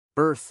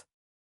Earth,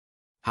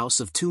 house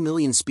of 2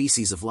 million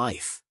species of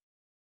life.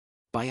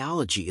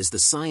 Biology is the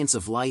science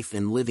of life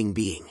and living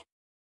being,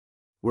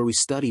 where we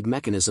studied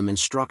mechanism and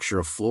structure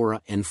of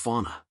flora and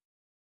fauna.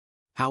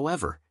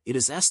 However, it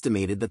is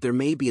estimated that there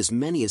may be as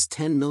many as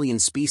 10 million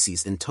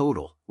species in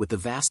total, with the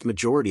vast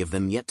majority of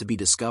them yet to be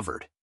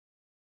discovered.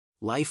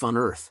 Life on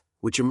Earth,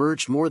 which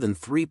emerged more than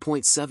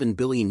 3.7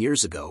 billion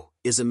years ago,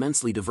 is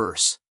immensely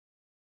diverse.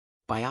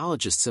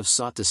 Biologists have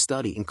sought to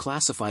study and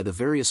classify the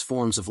various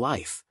forms of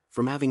life,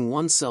 from having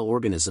one-cell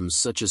organisms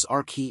such as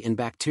archaea and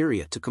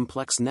bacteria to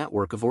complex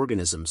network of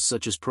organisms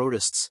such as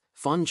protists,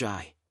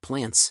 fungi,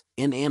 plants,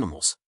 and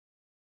animals.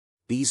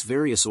 These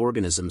various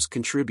organisms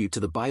contribute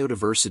to the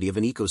biodiversity of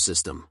an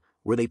ecosystem,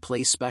 where they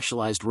play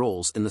specialized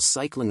roles in the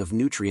cycling of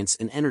nutrients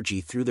and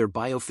energy through their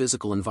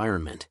biophysical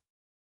environment.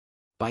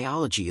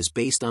 Biology is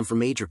based on four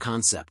major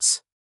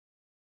concepts.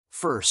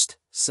 First,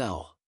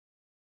 cell.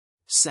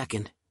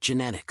 Second,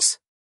 genetics.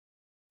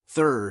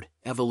 Third,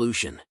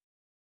 evolution.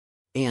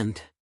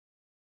 And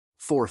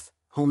fourth,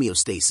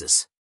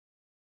 homeostasis.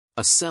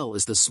 A cell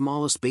is the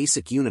smallest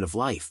basic unit of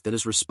life that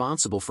is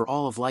responsible for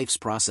all of life's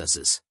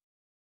processes.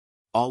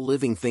 All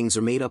living things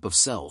are made up of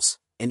cells,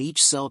 and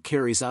each cell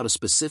carries out a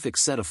specific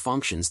set of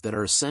functions that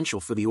are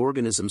essential for the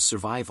organism's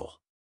survival.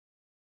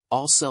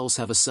 All cells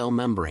have a cell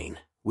membrane,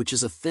 which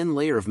is a thin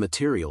layer of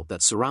material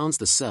that surrounds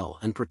the cell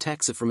and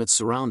protects it from its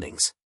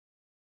surroundings.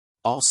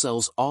 All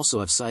cells also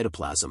have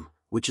cytoplasm,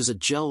 which is a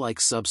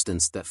gel-like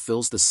substance that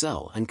fills the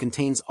cell and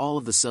contains all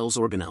of the cell's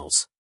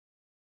organelles.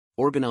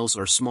 Organelles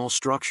are small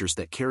structures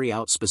that carry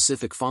out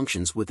specific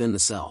functions within the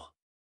cell.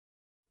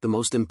 The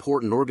most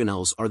important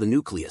organelles are the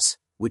nucleus,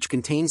 which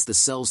contains the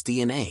cell's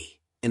DNA,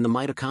 and the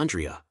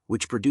mitochondria,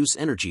 which produce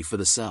energy for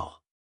the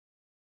cell.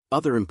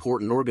 Other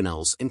important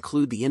organelles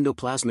include the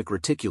endoplasmic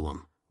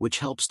reticulum, which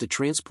helps to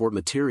transport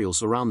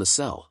materials around the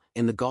cell,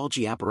 and the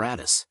Golgi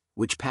apparatus,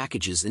 which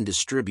packages and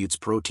distributes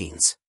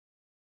proteins.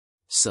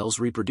 Cells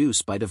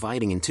reproduce by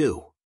dividing in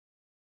two.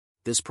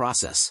 This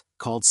process,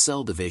 called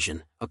cell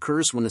division,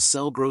 occurs when a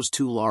cell grows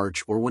too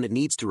large or when it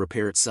needs to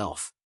repair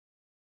itself.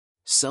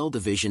 Cell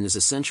division is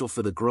essential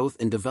for the growth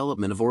and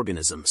development of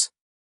organisms.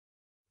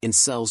 In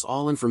cells,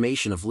 all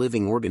information of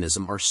living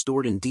organism are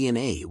stored in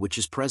DNA, which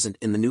is present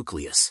in the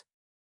nucleus.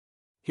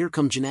 Here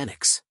come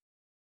genetics.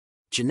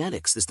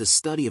 Genetics is the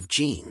study of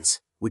genes,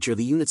 which are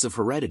the units of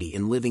heredity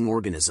in living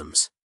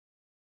organisms.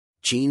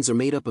 Genes are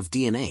made up of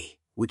DNA,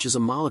 which is a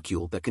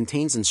molecule that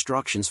contains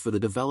instructions for the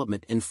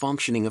development and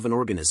functioning of an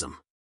organism.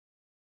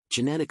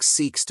 Genetics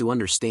seeks to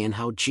understand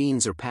how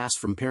genes are passed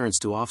from parents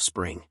to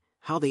offspring,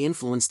 how they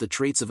influence the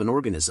traits of an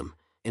organism,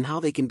 and how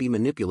they can be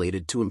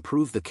manipulated to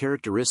improve the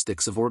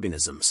characteristics of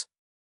organisms.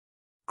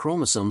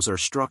 Chromosomes are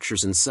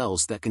structures in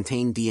cells that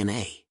contain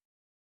DNA.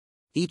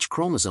 Each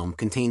chromosome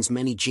contains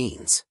many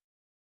genes.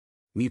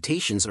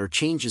 Mutations are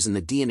changes in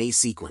the DNA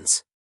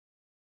sequence.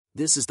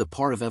 This is the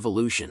part of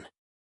evolution.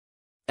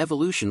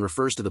 Evolution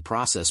refers to the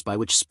process by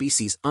which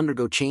species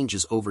undergo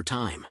changes over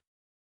time.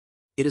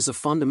 It is a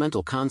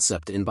fundamental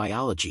concept in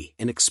biology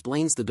and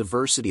explains the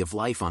diversity of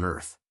life on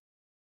Earth.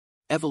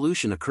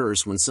 Evolution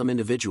occurs when some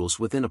individuals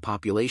within a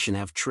population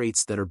have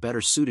traits that are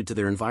better suited to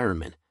their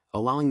environment,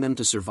 allowing them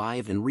to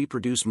survive and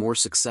reproduce more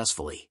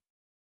successfully.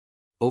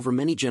 Over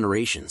many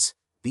generations,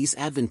 these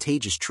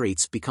advantageous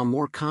traits become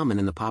more common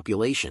in the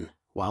population,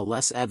 while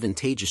less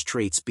advantageous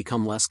traits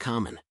become less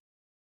common.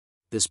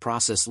 This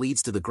process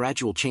leads to the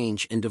gradual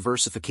change and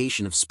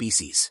diversification of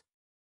species.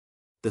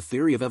 The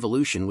theory of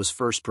evolution was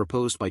first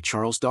proposed by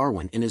Charles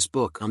Darwin in his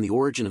book On the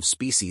Origin of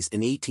Species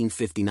in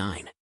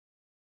 1859.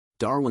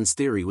 Darwin's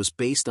theory was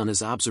based on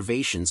his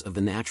observations of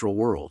the natural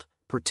world,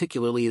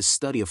 particularly his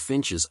study of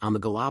finches on the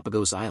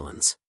Galapagos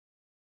Islands.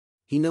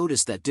 He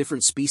noticed that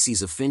different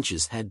species of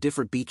finches had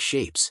different beak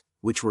shapes,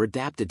 which were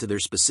adapted to their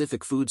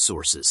specific food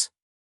sources.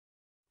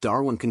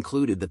 Darwin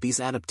concluded that these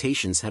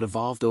adaptations had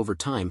evolved over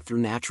time through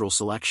natural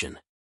selection.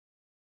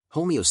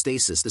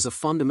 Homeostasis is a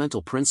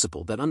fundamental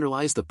principle that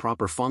underlies the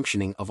proper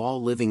functioning of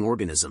all living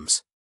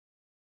organisms.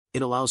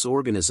 It allows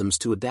organisms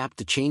to adapt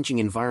to changing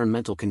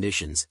environmental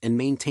conditions and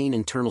maintain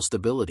internal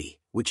stability,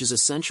 which is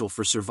essential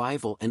for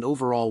survival and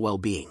overall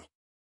well-being.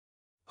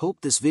 Hope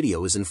this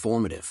video is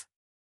informative.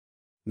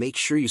 Make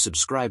sure you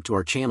subscribe to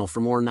our channel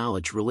for more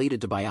knowledge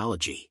related to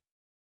biology.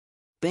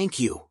 Thank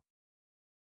you.